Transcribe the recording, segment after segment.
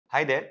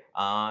Hi there.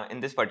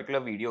 In this particular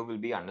video, we'll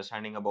be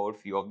understanding about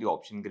few of the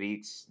option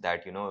Greeks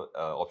that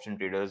option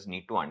traders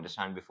need to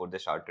understand before they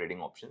start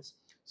trading options.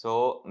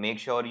 So make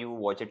sure you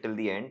watch it till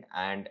the end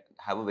and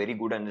have a very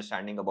good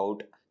understanding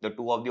about the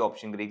two of the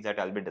option Greeks that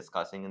I'll be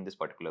discussing in this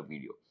particular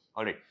video.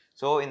 All right.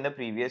 So in the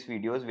previous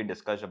videos, we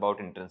discussed about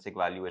intrinsic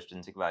value,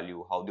 extrinsic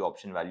value, how the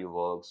option value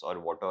works, or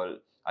what all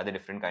are the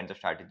different kinds of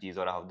strategies,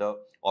 or how the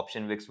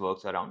option VIX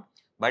works around.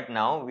 But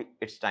now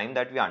it's time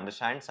that we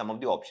understand some of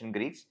the option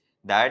Greeks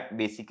that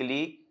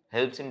basically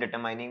helps in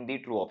determining the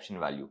true option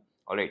value.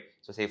 All right.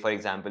 So say for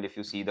example, if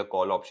you see the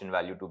call option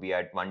value to be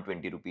at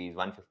 120 rupees,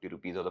 150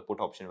 rupees, or the put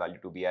option value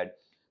to be at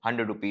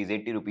 100 rupees,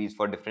 80 rupees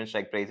for different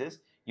strike prices,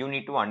 you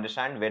need to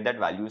understand where that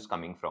value is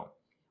coming from.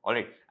 All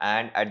right.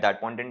 And at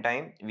that point in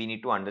time, we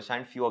need to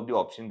understand few of the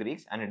option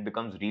Greeks, and it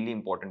becomes really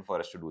important for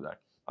us to do that.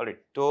 All right.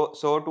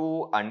 So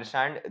to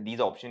understand these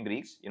option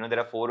Greeks, there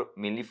are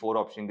mainly four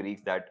option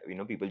Greeks that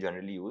people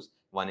generally use.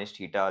 One is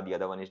theta, the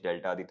other one is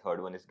delta, the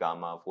third one is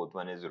gamma, fourth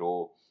one is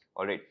rho.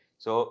 All right.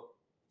 So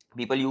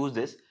people use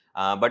this,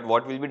 but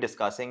what we'll be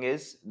discussing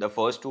is the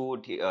first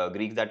two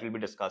Greeks that we'll be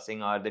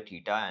discussing are the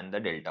theta and the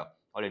delta.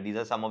 All right. These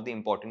are some of the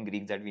important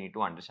Greeks that we need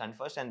to understand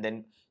first, and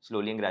then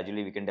slowly and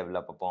gradually we can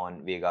develop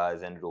upon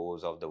vegas and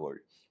rhos of the world.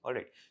 All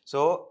right.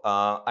 So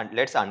and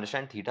let's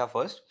understand theta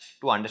first.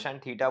 To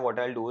understand theta, what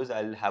I'll do is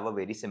I'll have a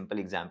very simple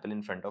example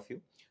in front of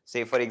you.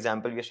 Say for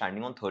example, we are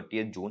standing on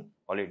 30th June,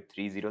 all right,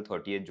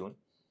 30th June.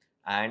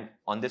 And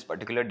on this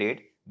particular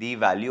date, the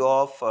value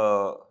of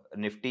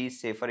Nifty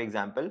is, say for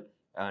example,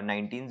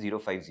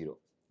 19050.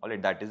 All right,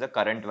 that is the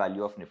current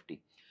value of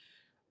Nifty.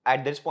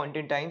 At this point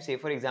in time, say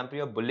for example,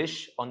 you're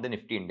bullish on the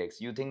Nifty index.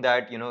 You think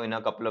that in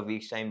a couple of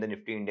weeks time the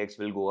Nifty index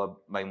will go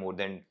up by more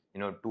than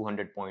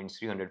 200 points,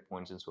 300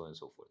 points, and so on and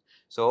so forth.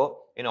 So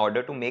in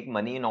order to make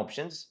money in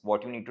options,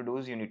 what you need to do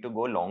is you need to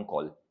go long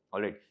call.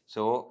 All right.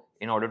 So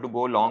in order to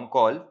go long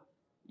call,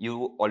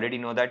 you already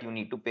know that you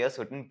need to pay a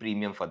certain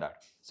premium for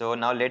that. So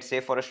now let's say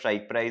for a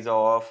strike price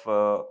of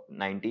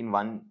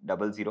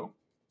 19100, all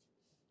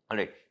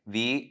right,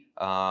 we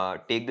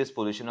take this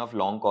position of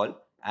long call,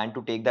 and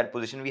to take that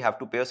position we have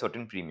to pay a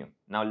certain premium.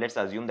 Now let's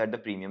assume that the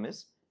premium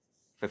is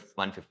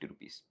 150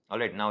 rupees. All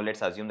right, now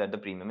let's assume that the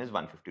premium is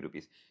 150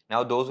 rupees.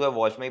 Now those who have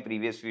watched my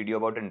previous video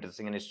about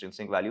intrinsic and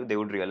extrinsic value, they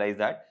would realize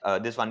that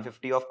this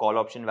 150 of call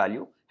option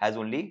value has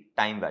only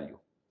time value.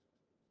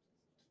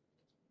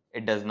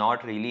 It does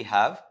not really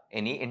have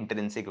any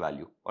intrinsic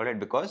value. All right,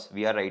 because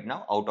we are right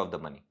now out of the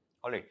money.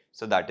 All right,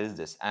 so that is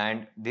this.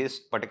 And this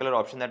particular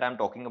option that I'm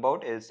talking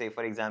about is, say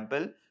for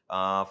example,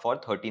 for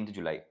 13th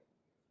July,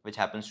 which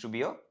happens to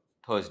be a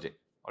Thursday.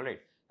 All right,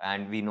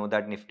 and we know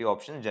that Nifty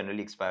options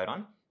generally expire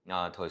on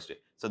Thursday.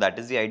 So that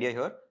is the idea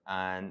here,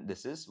 and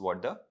this is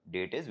what the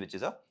date is, which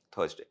is a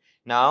Thursday.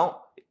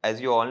 Now,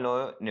 as you all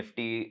know,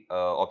 Nifty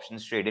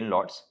options trade in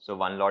lots. So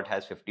one lot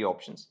has 50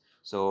 options.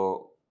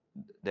 So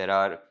there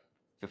are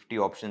 50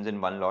 options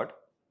in one lot.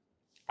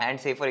 And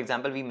say for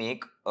example, we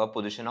make a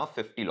position of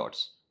 50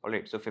 lots. All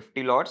right, so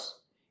 50 lots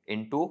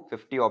into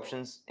 50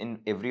 options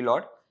in every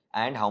lot.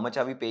 And how much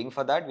are we paying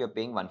for that? We are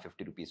paying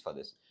 150 rupees for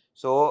this.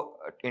 So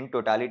in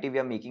totality, we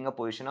are making a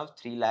position of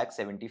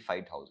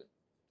 3,75,000.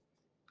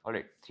 All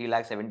right,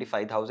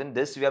 3,75,000.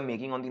 This we are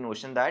making on the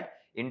notion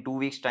that in 2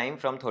 weeks time,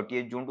 from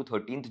 30th June to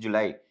 13th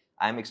July,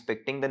 I am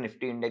expecting the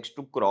Nifty index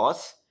to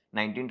cross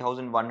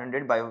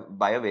 19,100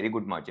 by a very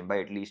good margin, by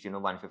at least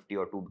 150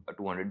 or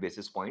 200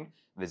 basis point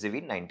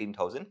vis-a-vis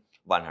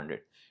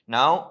 19,100.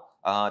 Now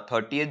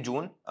 30th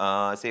June,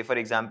 say for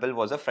example,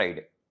 was a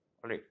Friday.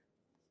 All right.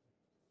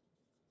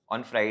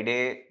 On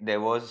Friday, there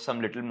was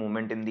some little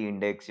movement in the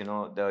index.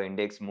 The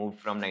index moved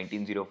from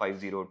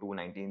 19,050 to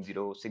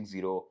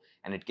 19,060,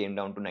 and it came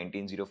down to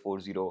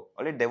 19,040. All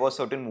right, there was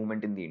certain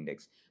movement in the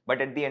index. But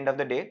at the end of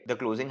the day, the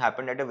closing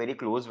happened at a very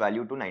close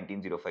value to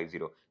 19,050.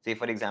 Say,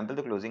 for example,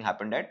 the closing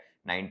happened at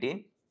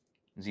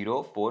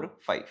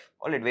 19,045.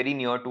 All right, very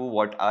near to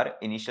what our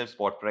initial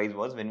spot price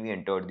was when we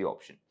entered the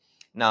option.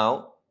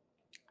 Now,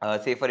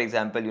 say for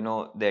example,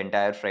 the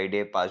entire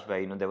Friday passed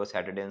by. There was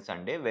Saturday and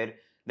Sunday where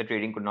the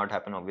trading could not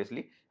happen,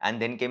 obviously, and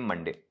then came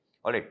Monday.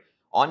 All right,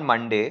 on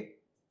Monday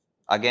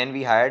again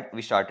we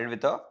started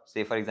with a,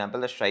 say for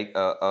example, a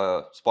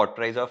spot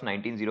price of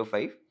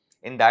 1905.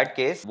 In that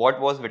case, what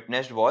was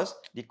witnessed was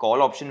the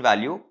call option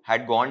value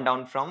had gone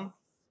down from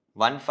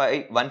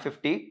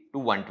 150 to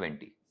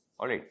 120.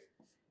 All right,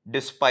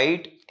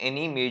 despite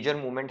any major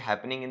movement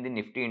happening in the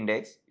Nifty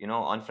index.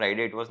 On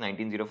Friday it was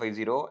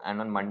 19,050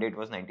 and on Monday it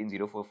was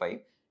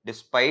 19,045.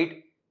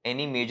 Despite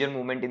any major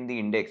movement in the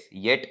index,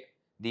 yet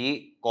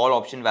the call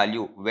option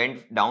value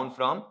went down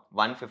from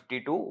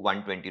 150 to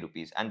 120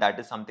 rupees, and that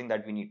is something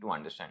that we need to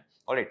understand.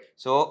 All right,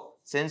 so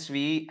since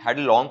we had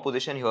a long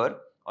position here,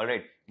 all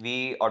right,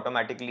 we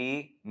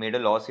automatically made a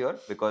loss here,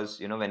 because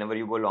whenever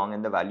you go long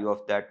and the value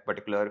of that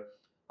particular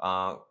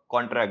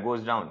contract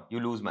goes down, you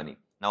lose money.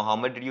 Now, how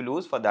much did you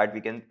lose? For that, we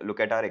can look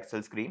at our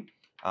Excel screen.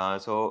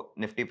 So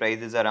Nifty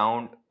price is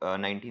around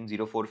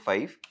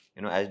 19,045.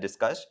 As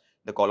discussed,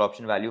 the call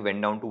option value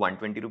went down to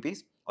 120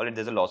 rupees. All right,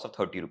 there's a loss of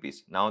 30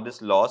 rupees. Now, this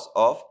loss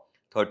of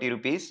 30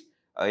 rupees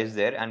is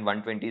there and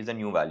 120 is the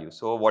new value.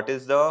 So what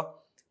is the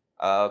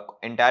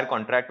entire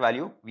contract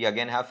value? We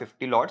again have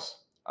 50 lots.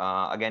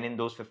 Again, in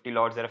those 50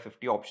 lots, there are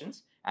 50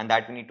 options, and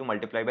that we need to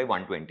multiply by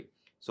 120.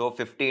 So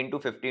 50 into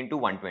 50 into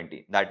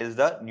 120. That is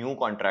the new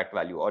contract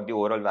value or the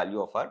overall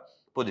value of our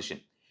position.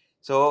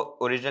 So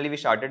originally we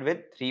started with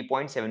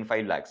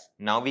 3.75 lakhs.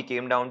 Now we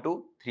came down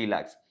to 3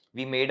 lakhs.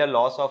 We made a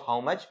loss of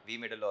how much? We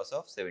made a loss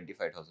of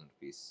 75,000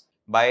 rupees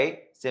by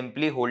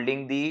simply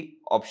holding the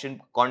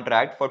option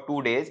contract for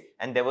 2 days,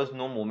 and there was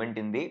no movement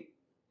in the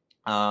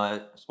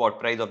spot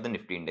price of the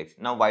Nifty index.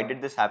 Now, why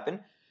did this happen?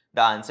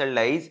 The answer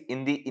lies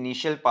in the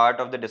initial part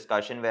of the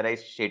discussion where I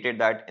stated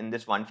that in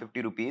this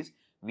 150 rupees,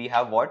 we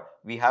have what?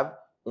 We have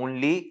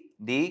only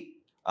the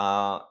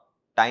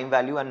time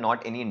value and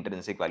not any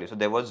intrinsic value. So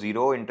there was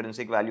zero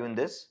intrinsic value in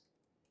this,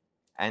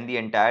 and the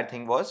entire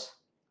thing was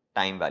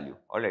time value.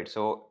 All right.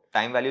 So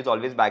time value is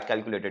always back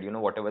calculated. You know,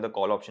 whatever the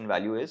call option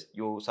value is,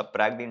 you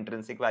subtract the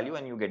intrinsic value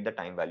and you get the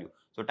time value.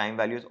 So time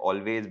value is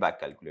always back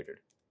calculated.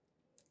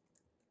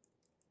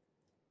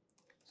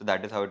 So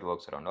that is how it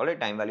works around. All right,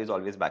 time value is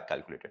always back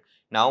calculated.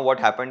 Now what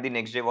happened the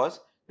next day was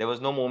there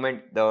was no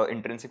movement. The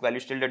intrinsic value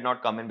still did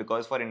not come in,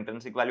 because for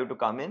intrinsic value to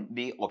come in,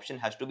 the option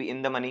has to be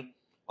in the money.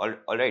 All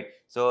right.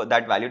 So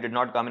that value did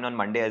not come in on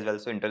Monday as well.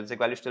 So intrinsic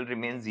value still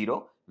remains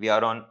 0. We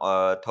are on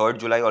 3rd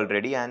July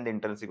already, and the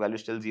intrinsic value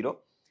is still 0.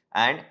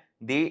 And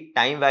the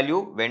time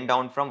value went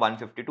down from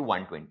 150 to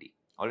 120.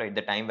 All right,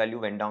 the time value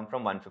went down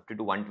from 150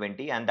 to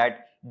 120, and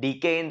that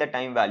decay in the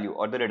time value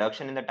or the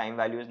reduction in the time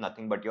value is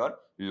nothing but your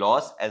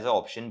loss as an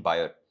option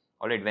buyer.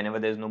 All right, whenever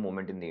there is no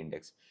movement in the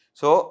index.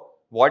 So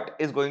what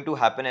is going to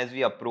happen as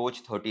we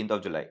approach 13th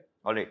of July?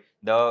 All right,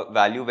 the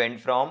value went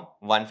from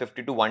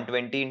 150 to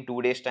 120 in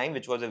 2 days time,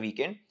 which was a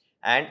weekend.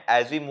 And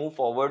as we move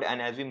forward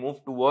and as we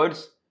move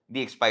towards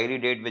the expiry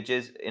date, which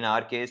is in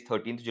our case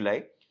 13th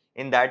July,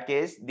 in that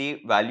case,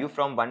 the value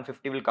from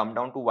 150 will come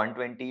down to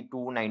 120,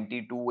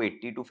 290,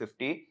 280,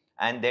 250,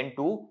 and then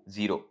to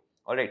 0.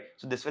 All right.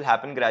 So this will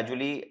happen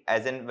gradually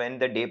as in when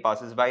the day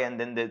passes by, and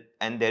then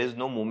there is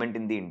no movement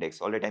in the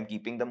index. All right. I'm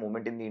keeping the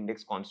movement in the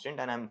index constant,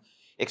 and I'm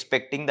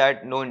expecting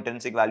that no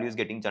intrinsic value is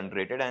getting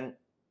generated, and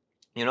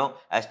you know,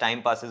 as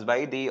time passes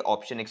by, the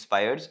option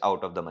expires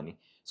out of the money.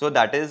 So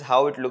that is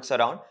how it looks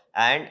around,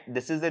 and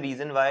this is the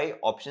reason why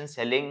option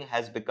selling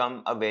has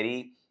become a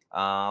very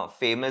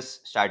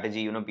famous strategy.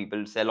 You know,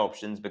 people sell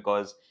options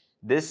because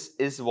this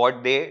is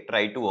what they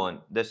try to earn.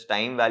 This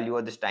time value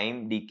or this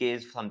time decay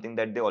is something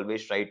that they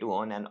always try to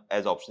earn, and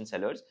as option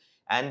sellers,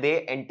 and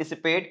they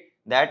anticipate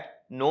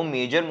that no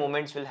major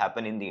movements will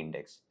happen in the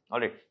index. All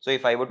right. So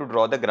if I were to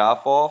draw the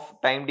graph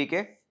of time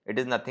decay, it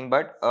is nothing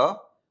but a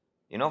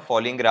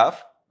falling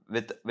graph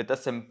with a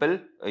simple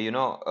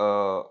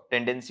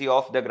tendency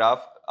of the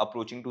graph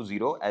approaching to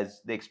 0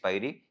 as the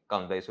expiry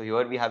comes by. So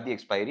here we have the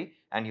expiry,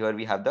 and here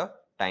we have the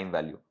time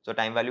value. So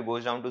time value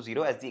goes down to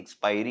 0 as the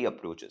expiry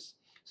approaches.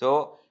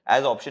 So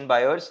as option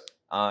buyers,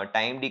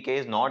 time decay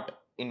is not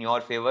in your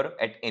favor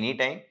at any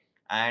time,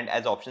 and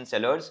as option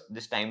sellers,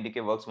 this time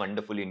decay works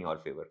wonderfully in your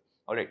favor.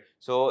 All right.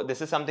 So this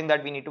is something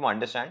that we need to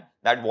understand,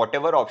 that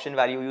whatever option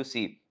value you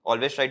see,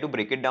 always try to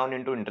break it down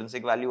into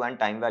intrinsic value and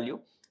time value.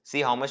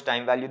 See how much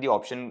time value the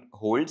option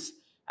holds,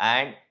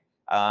 and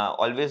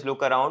always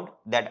look around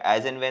that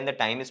as and when the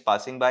time is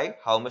passing by,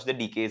 how much the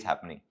decay is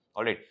happening.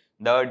 All right.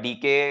 The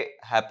decay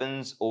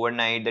happens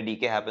overnight, the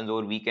decay happens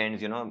over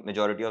weekends,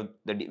 majority of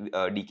the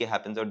decay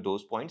happens at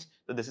those points.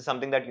 So this is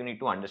something that you need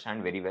to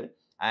understand very well.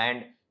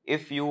 And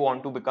if you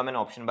want to become an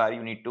option buyer,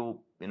 you need to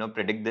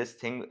predict this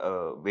thing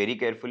very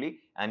carefully,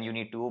 and you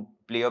need to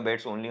play your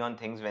bets only on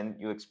things when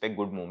you expect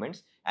good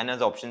movements. And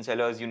as option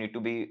sellers, you need to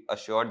be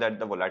assured that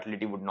the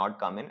volatility would not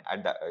come in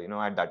at that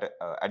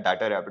at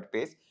that a rapid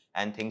pace,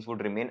 and things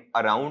would remain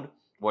around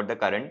what the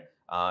current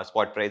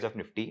spot price of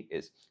Nifty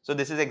is. So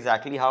this is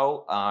exactly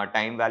how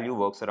time value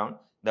works around.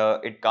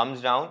 It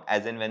comes down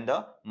as in when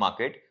the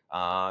market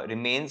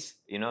remains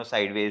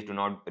sideways, do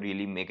not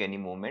really make any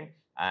movement,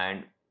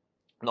 and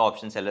the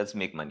option sellers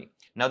make money.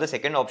 Now the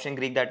second option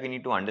Greek that we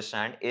need to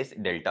understand is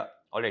delta.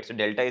 All right, so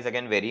delta is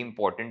again very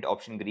important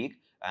option Greek,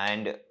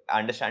 and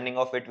understanding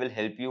of it will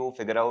help you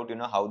figure out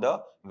how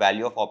the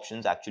value of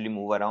options actually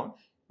move around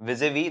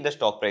vis-a-vis the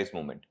stock price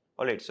movement.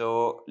 All right,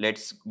 so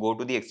let's go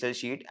to the Excel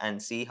sheet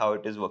and see how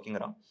it is working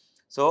around.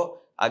 So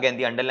again,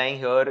 the underlying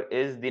here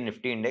is the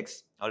Nifty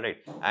index. All right,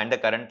 and the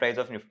current price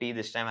of Nifty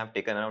this time I've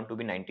taken around to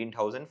be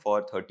 19,000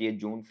 for 30th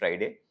June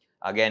Friday.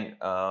 Again,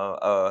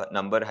 a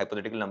number,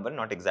 hypothetical number,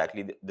 not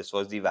exactly this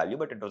was the value,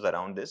 but it was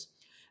around this.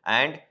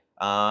 And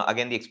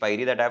again, the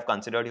expiry that I have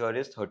considered here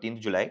is 13th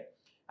July.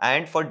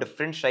 And for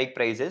different strike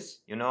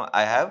prices,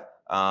 I have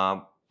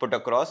put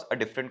across a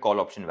different call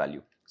option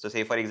value. So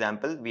say for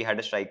example, we had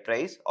a strike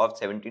price of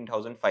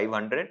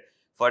 17,500.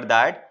 For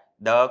that,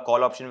 the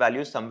call option value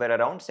is somewhere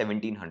around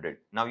 1,700.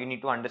 Now you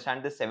need to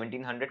understand this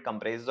 1,700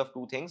 comprises of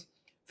two things: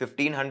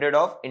 1,500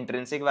 of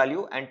intrinsic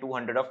value and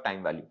 200 of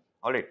time value.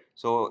 All right.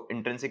 So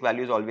intrinsic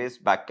value is always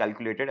back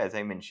calculated, as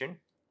I mentioned.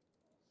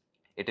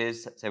 It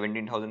is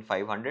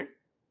 17,500,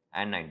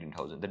 and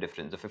 19,000, the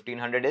difference. The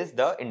 1500 is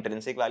the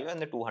intrinsic value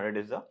and the 200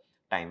 is the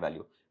time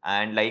value.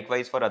 And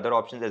likewise for other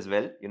options as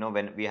well,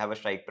 when we have a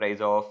strike price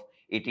of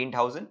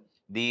 18,000,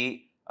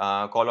 the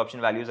call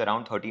option value is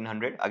around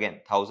 1300. Again,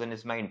 1000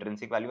 is my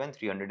intrinsic value and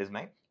 300 is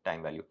my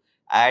time value.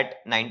 At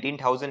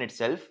 19,000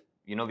 itself,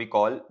 we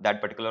call that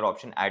particular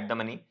option at the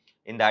money.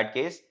 In that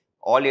case,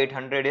 all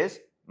 800 is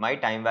my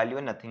time value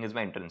and nothing is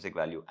my intrinsic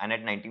value. And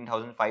at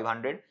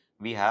 19,500,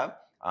 we have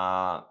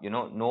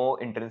no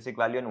intrinsic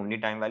value and only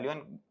time value,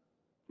 and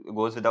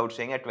goes without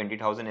saying at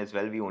 20,000 as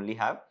well, we only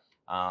have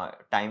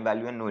time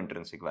value and no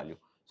intrinsic value.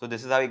 So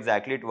this is how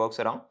exactly it works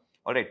around.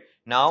 All right.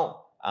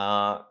 Now,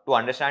 to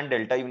understand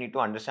delta, you need to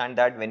understand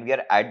that when we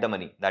are at the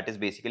money, that is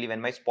basically when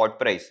my spot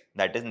price,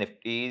 that is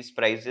Nifty's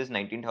price is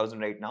 19,000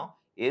 right now,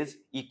 is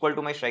equal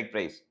to my strike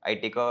price. I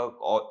take a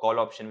call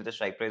option with a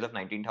strike price of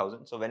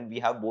 19,000. So when we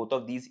have both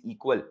of these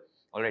equal,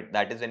 all right,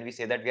 that is when we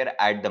say that we are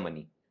at the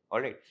money.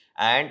 All right.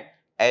 And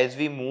as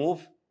we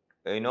move,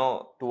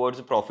 towards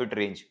the profit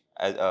range,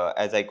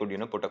 as I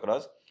could put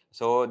across.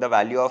 So the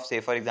value of,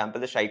 say for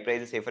example, the strike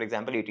price is, say for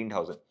example,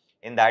 18,000.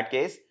 In that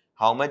case,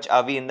 how much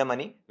are we in the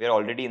money? We are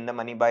already in the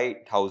money by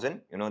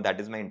 1,000. That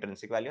is my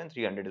intrinsic value and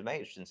 300 is my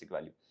extrinsic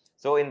value.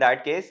 So in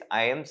that case,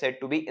 I am said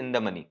to be in the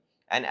money.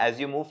 And as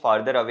you move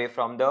farther away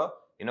from the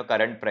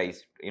current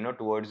price,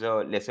 towards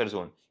a lesser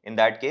zone, in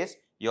that case,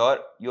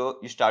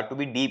 you start to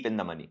be deep in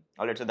the money.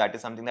 All right. So that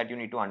is something that you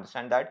need to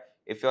understand, that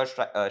if your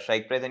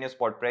strike price and your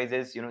spot price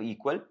is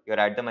equal, you're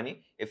at the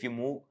money. If you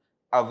move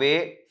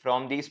away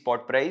from the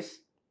spot price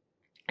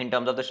in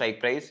terms of the strike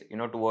price,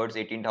 towards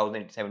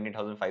 18,000,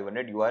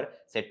 17,500, you are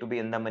said to be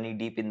in the money,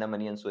 deep in the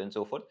money, and so on and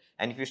so forth.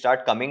 And if you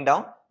start coming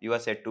down, you are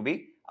said to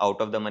be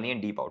out of the money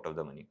and deep out of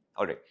the money.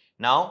 All right.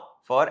 Now,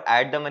 for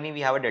at the money,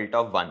 we have a delta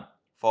of 1.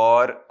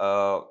 For,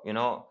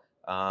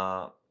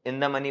 in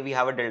the money, we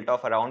have a delta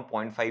of around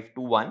 0.5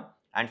 to 1.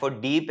 And for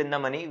deep in the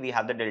money, we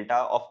have the delta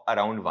of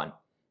around 1.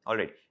 All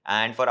right.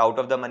 And for out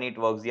of the money, it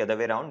works the other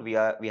way around. We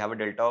have a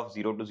delta of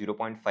 0 to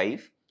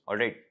 0.5. All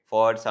right,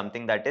 for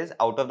something that is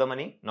out of the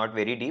money, not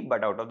very deep,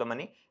 but out of the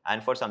money.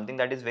 And for something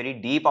that is very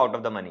deep out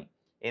of the money,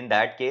 in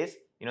that case,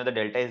 the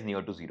delta is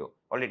near to 0.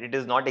 All right, it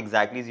is not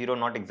exactly 0,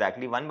 not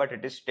exactly 1, but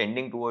it is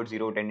tending towards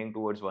 0, tending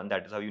towards 1.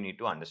 That is how you need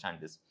to understand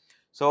this.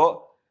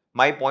 So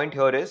my point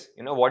here is,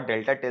 what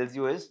delta tells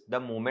you is the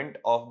movement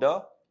of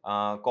the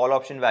call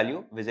option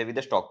value vis-a-vis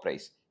the stock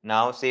price.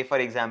 Now, say for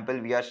example,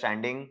 we are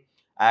standing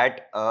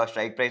at a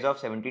strike price of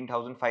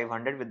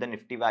 17,500 with the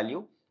Nifty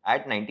value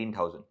at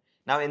 19,000.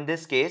 Now, in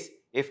this case,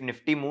 if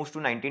Nifty moves to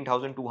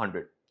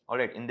 19,200, all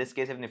right, in this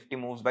case, if Nifty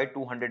moves by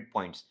 200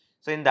 points,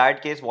 so in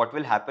that case, what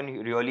will happen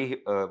here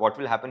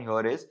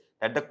is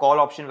that the call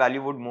option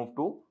value would move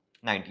to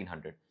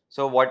 1900.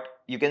 So what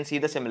you can see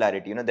the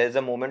similarity, there is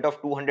a movement of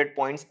 200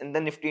 points in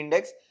the Nifty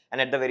index, and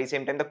at the very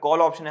same time, the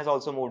call option has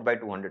also moved by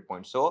 200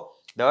 points. So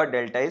the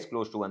delta is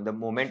close to 1. The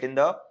movement in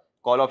the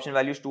call option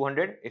value is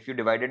 200. If you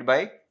divide it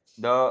by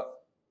the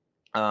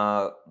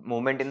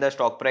movement in the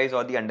stock price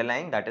or the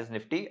underlying, that is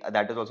Nifty,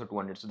 that is also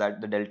 200. So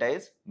that the delta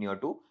is near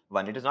to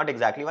 1. It is not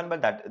exactly 1,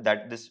 but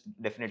that this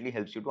definitely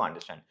helps you to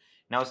understand.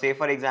 Now, say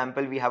for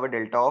example, we have a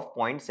delta of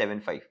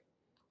 0.75.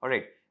 All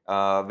right,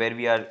 where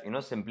we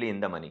are simply in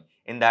the money.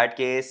 In that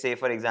case, say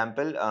for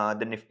example,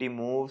 the Nifty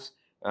moves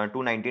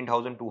to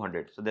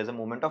 19,200. So there's a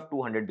movement of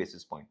 200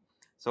 basis point.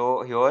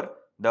 So here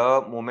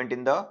the movement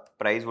in the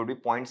price would be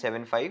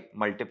 0.75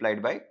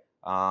 multiplied by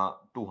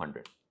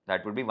 200.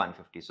 That would be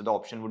 150. So the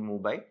option would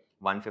move by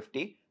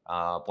 150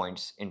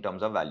 points in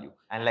terms of value.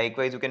 And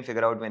likewise, you can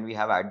figure out when we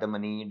have at the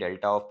money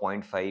delta of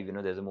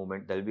 0.5, there's a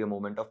movement, there'll be a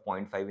movement of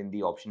 0.5 in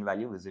the option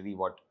value vis-a-vis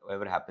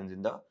whatever happens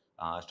in the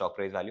stock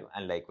price value,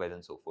 and likewise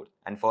and so forth.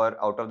 And for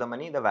out of the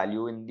money, the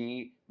value in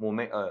the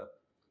movement,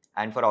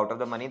 and for out of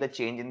the money, the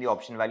change in the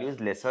option value is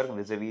lesser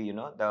vis-a-vis,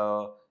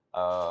 the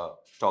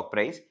stock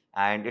price,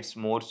 and it's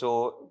more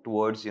so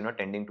towards,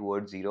 tending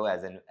towards 0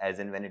 as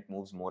in when it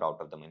moves more out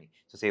of the money.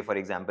 So say for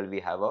example, we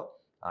have a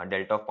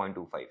delta of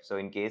 0.25. So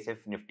in case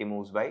if Nifty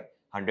moves by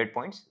 100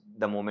 points,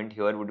 the movement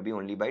here would be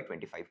only by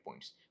 25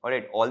 points. All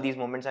right, all these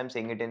moments I'm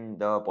saying it in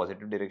the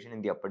positive direction,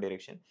 in the upper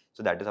direction.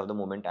 So that is how the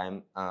moment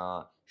I'm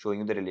showing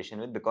you the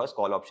relation with, because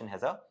call option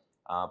has a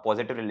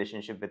positive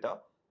relationship with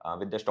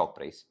the stock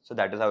price. So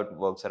that is how it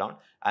works around.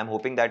 I'm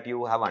hoping that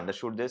you have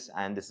understood this,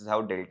 and this is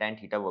how delta and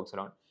theta works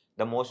around.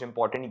 The most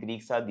important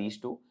Greeks are these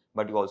two,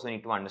 but you also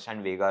need to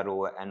understand Vega,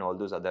 Rho, and all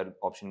those other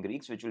option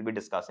Greeks, which we'll be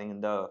discussing in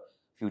the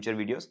future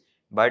videos.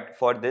 But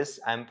for this,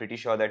 I'm pretty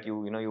sure that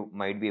you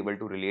might be able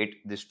to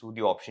relate this to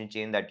the option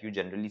chain that you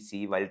generally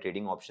see while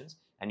trading options,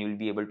 and you'll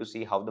be able to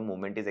see how the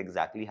movement is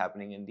exactly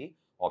happening in the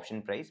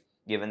option price,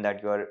 given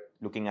that you are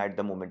looking at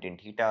the movement in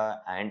theta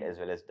and as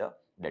well as the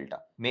delta.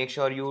 Make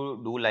sure you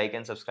do like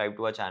and subscribe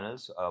to our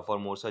channels for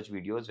more such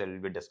videos where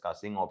we'll be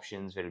discussing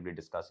options, where we'll be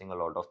discussing a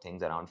lot of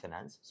things around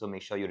finance. So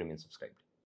make sure you remain subscribed.